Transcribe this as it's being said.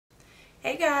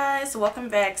Hey guys, welcome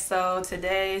back. So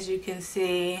today, as you can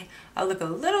see, I look a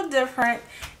little different,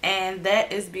 and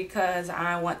that is because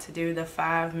I want to do the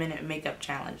 5-minute makeup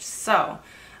challenge. So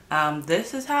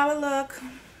this is how I look,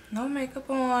 no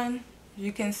makeup on.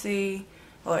 You can see,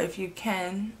 or if you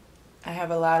can, I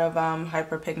have a lot of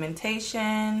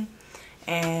hyperpigmentation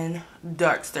and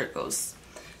dark circles.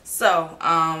 So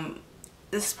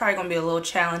this is probably going to be a little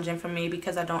challenging for me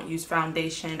because I don't use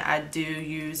foundation. I do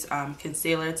use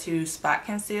concealer to spot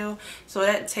conceal. So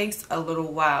that takes a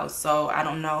little while. So I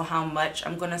don't know how much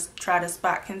I'm going to try to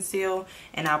spot conceal.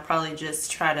 And I'll probably just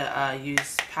try to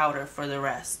use powder for the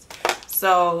rest.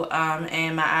 So,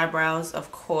 and my eyebrows,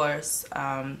 of course,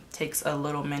 takes a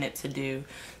little minute to do.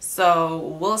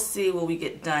 So we'll see what we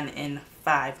get done in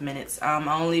 5 minutes. I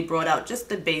only brought out just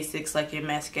the basics like your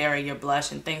mascara, your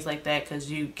blush, and things like that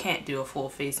because you can't do a full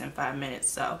face in 5 minutes.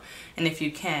 So, and if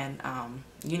you can,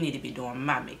 you need to be doing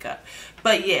my makeup.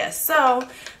 But yeah, so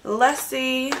let's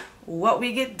see what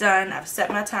we get done. I've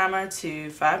set my timer to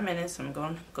 5 minutes. I'm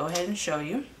going to go ahead and show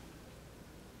you.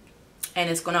 And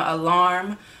it's going to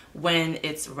alarm when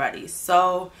it's ready.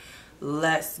 So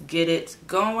let's get it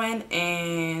going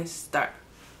and start.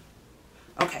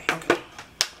 Okay. I'm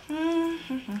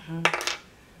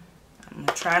going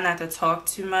to try not to talk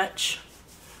too much.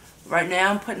 Right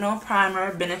now I'm putting on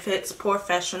primer. Benefits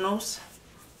Professionals.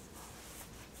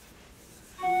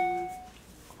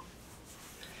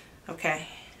 Okay.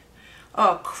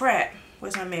 Oh crap.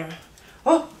 Where's my mirror?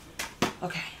 Oh!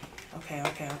 Okay.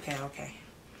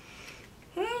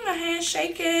 My hand's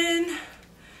shaking.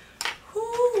 Woo,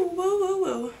 woo, woo,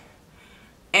 woo.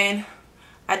 And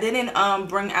I didn't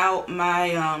bring out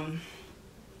my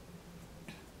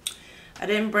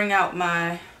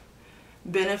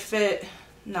Benefit,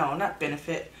 no, not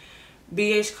Benefit,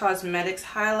 BH Cosmetics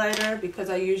highlighter because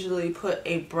I usually put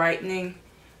a brightening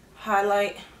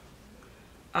highlight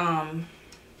on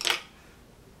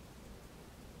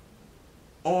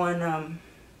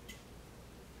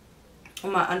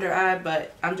my under eye,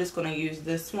 but I'm just going to use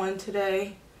this one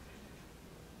today.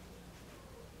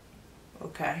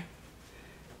 Okay.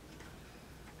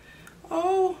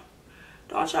 Oh,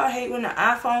 don't y'all hate when the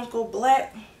iPhones go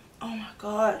black? Oh my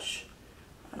gosh.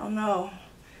 I don't know.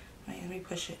 Wait, let me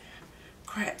push it.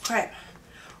 Crap.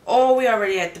 Oh, we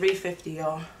already at 350,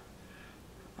 y'all.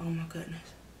 Oh my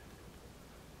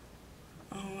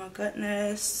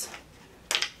goodness.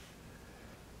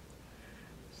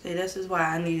 See, this is why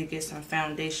I need to get some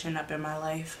foundation up in my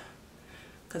life.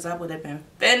 Because I would have been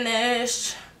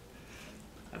finished.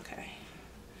 Okay.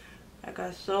 I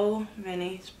got so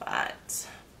many spots.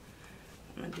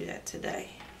 I'm going to do that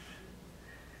today.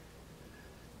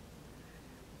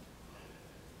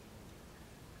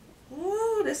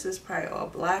 Ooh, this is probably all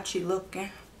blotchy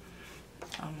looking.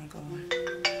 Oh my God.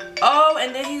 Oh,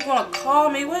 and then he's going to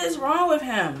call me. What is wrong with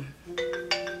him?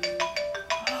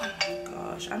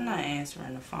 I'm not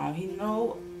answering the phone. He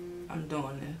know I'm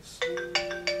doing this.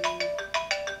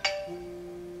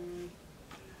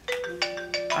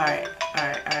 Alright.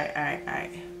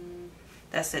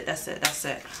 That's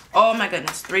it. Oh my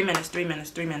goodness. 3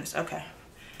 minutes. Okay.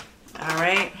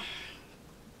 Alright.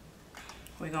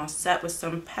 We're going to set with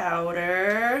some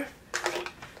powder.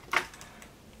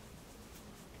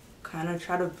 Kind of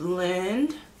try to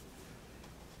blend.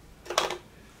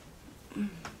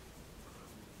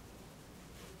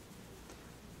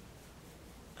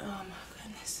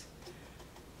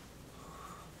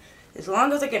 As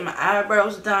long as I get my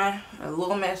eyebrows done, a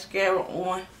little mascara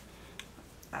on,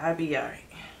 I'll be alright.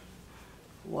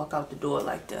 Walk out the door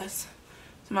like this.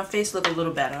 So my face look a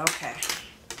little better. Okay.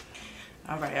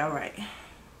 Alright.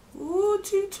 Ooh,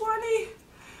 220.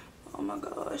 Oh my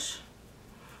gosh.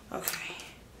 Okay.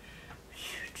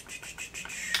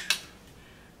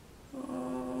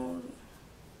 Oh.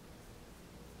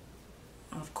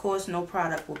 Of course, no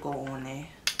product will go on there.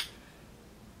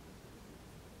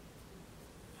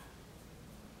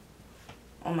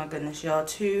 Oh my goodness, y'all,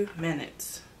 2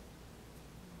 minutes.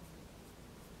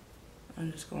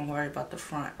 I'm just going to worry about the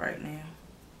front right now.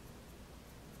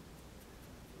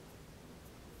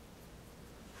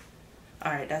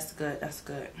 Alright, that's good.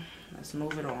 Let's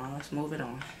move it on.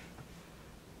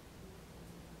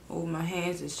 Oh, my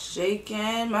hands is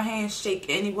shaking. My hands shake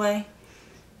anyway.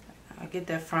 I get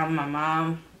that from my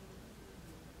mom.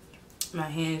 My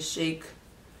hands shake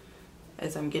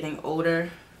as I'm getting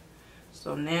older.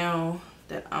 So now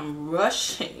that I'm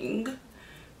rushing,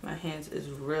 my hands is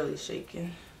really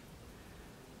shaking.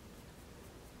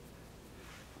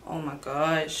 Oh my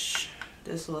gosh,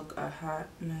 this look a hot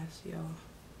mess, y'all.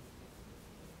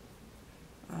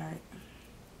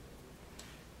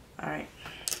 Alright.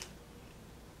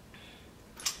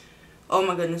 Oh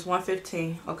my goodness,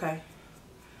 1:15. Okay.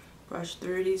 Brush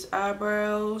through these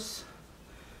eyebrows.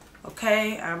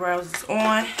 Okay, eyebrows is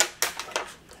on.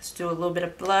 Let's do a little bit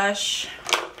of blush.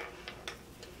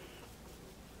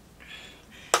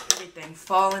 Everything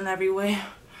falling everywhere.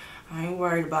 I ain't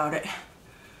worried about it.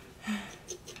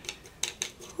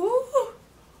 Woo.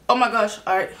 Oh my gosh.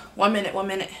 Alright, 1 minute, 1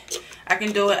 minute. I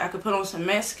can do it. I can put on some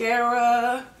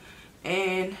mascara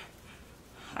and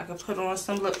I can put on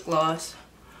some lip gloss.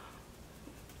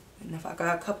 And if I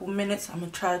got a couple minutes, I'm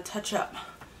going to try to touch up.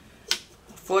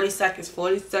 40 seconds,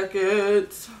 40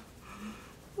 seconds.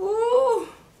 Ooh.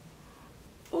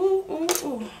 Ooh, ooh,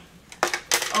 ooh.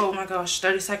 Oh my gosh,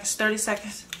 30 seconds, 30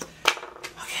 seconds.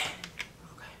 Okay,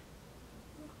 okay.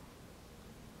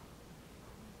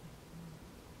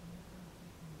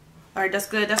 Alright, that's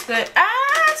good, that's good.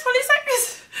 Ah, 20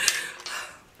 seconds.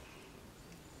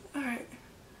 Alright.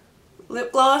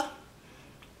 Lip gloss.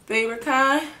 Favorite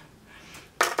kind.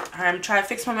 Alright, I'm trying to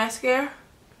fix my mascara.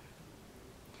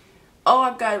 Oh,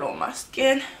 I got it on my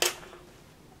skin.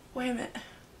 Wait a minute.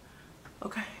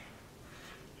 Okay.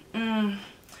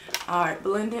 Alright,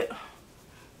 blend it.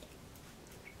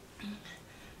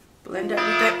 Blend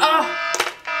everything. Oh!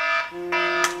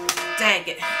 Dang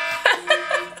it.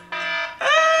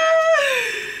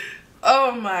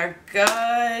 Oh my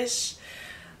gosh.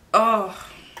 Oh.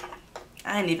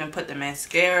 I didn't even put the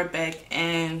mascara back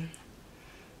in.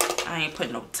 I ain't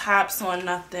put no tops on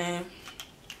nothing.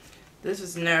 This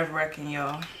is nerve-wracking,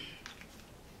 y'all.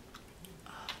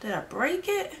 Did I break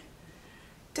it?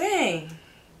 Dang.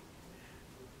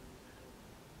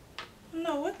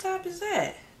 No, what top is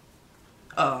that?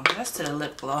 Oh, that's to the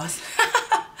lip gloss.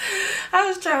 I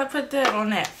was trying to put that on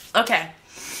that. Okay.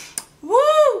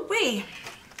 Woo-wee.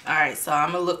 Alright, so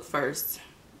I'm going to look first.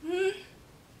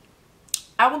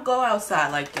 I will go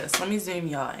outside like this. Let me zoom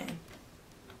y'all in.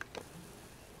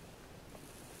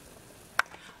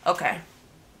 Okay.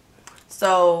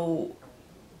 So,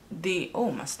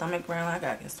 oh, my stomach growling. I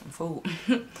gotta get some food.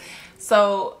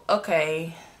 So,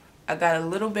 okay. I got a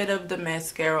little bit of the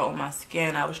mascara on my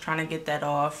skin. I was trying to get that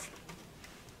off.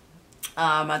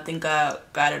 I think I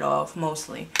got it off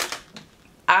mostly.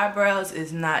 Eyebrows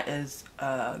is not as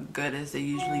good as they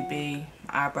usually be.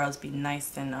 My eyebrows be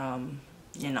nice and,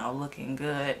 you know, looking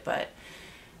good. But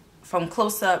from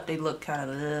close up, they look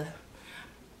kind of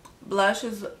Blush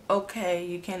is okay.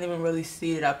 You can't even really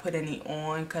see it. I put any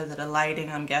on because of the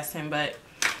lighting, I'm guessing, but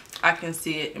I can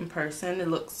see it in person. It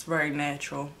looks very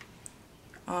natural.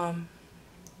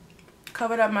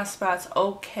 Covered up my spots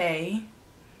okay.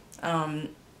 I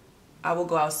will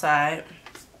go outside.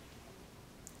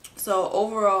 So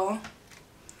overall,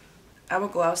 I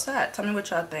would go outside. Tell me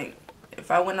what y'all think. If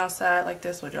I went outside like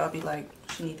this, would y'all be like,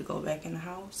 she need to go back in the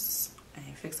house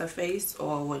and fix her face?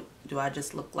 Or do I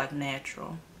just look like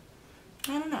natural?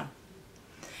 I don't know.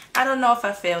 I don't know if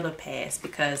I failed or passed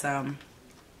because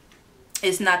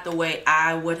it's not the way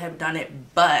I would have done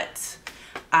it, but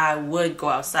I would go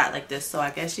outside like this. So I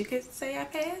guess you could say I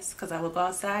passed because I would go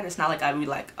outside. It's not like I'd be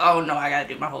like, oh no, I gotta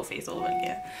do my whole face over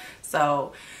again.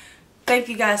 So thank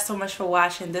you guys so much for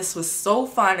watching. This was so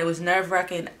fun. It was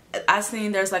nerve-wracking. I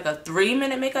seen there's like a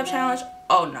 3-minute makeup challenge.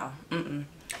 Oh no.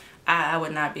 I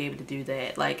would not be able to do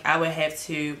that. Like, I would have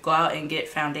to go out and get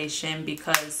foundation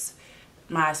because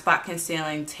my spot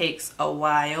concealing takes a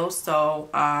while. So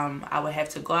I would have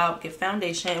to go out, get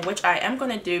foundation, which I am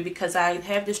going to do because I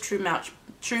have this True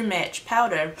Match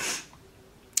powder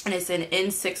and it's an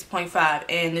N6.5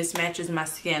 and this matches my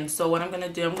skin. So what I'm going to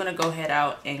do, I'm going to go head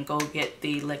out and go get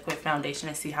the liquid foundation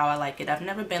and see how I like it. I've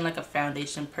never been like a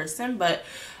foundation person, but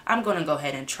I'm going to go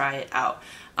ahead and try it out.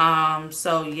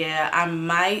 So yeah, I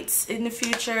might in the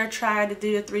future try to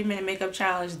do a 3-minute makeup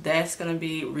challenge. That's going to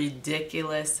be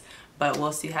ridiculous, but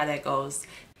we'll see how that goes.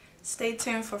 Stay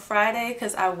tuned for Friday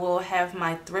because I will have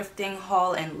my thrifting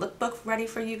haul and lookbook ready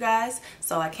for you guys.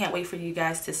 So I can't wait for you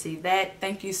guys to see that.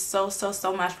 Thank you so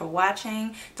much for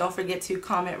watching. Don't forget to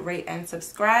comment, rate, and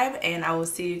subscribe. And I will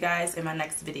see you guys in my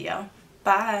next video.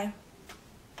 Bye.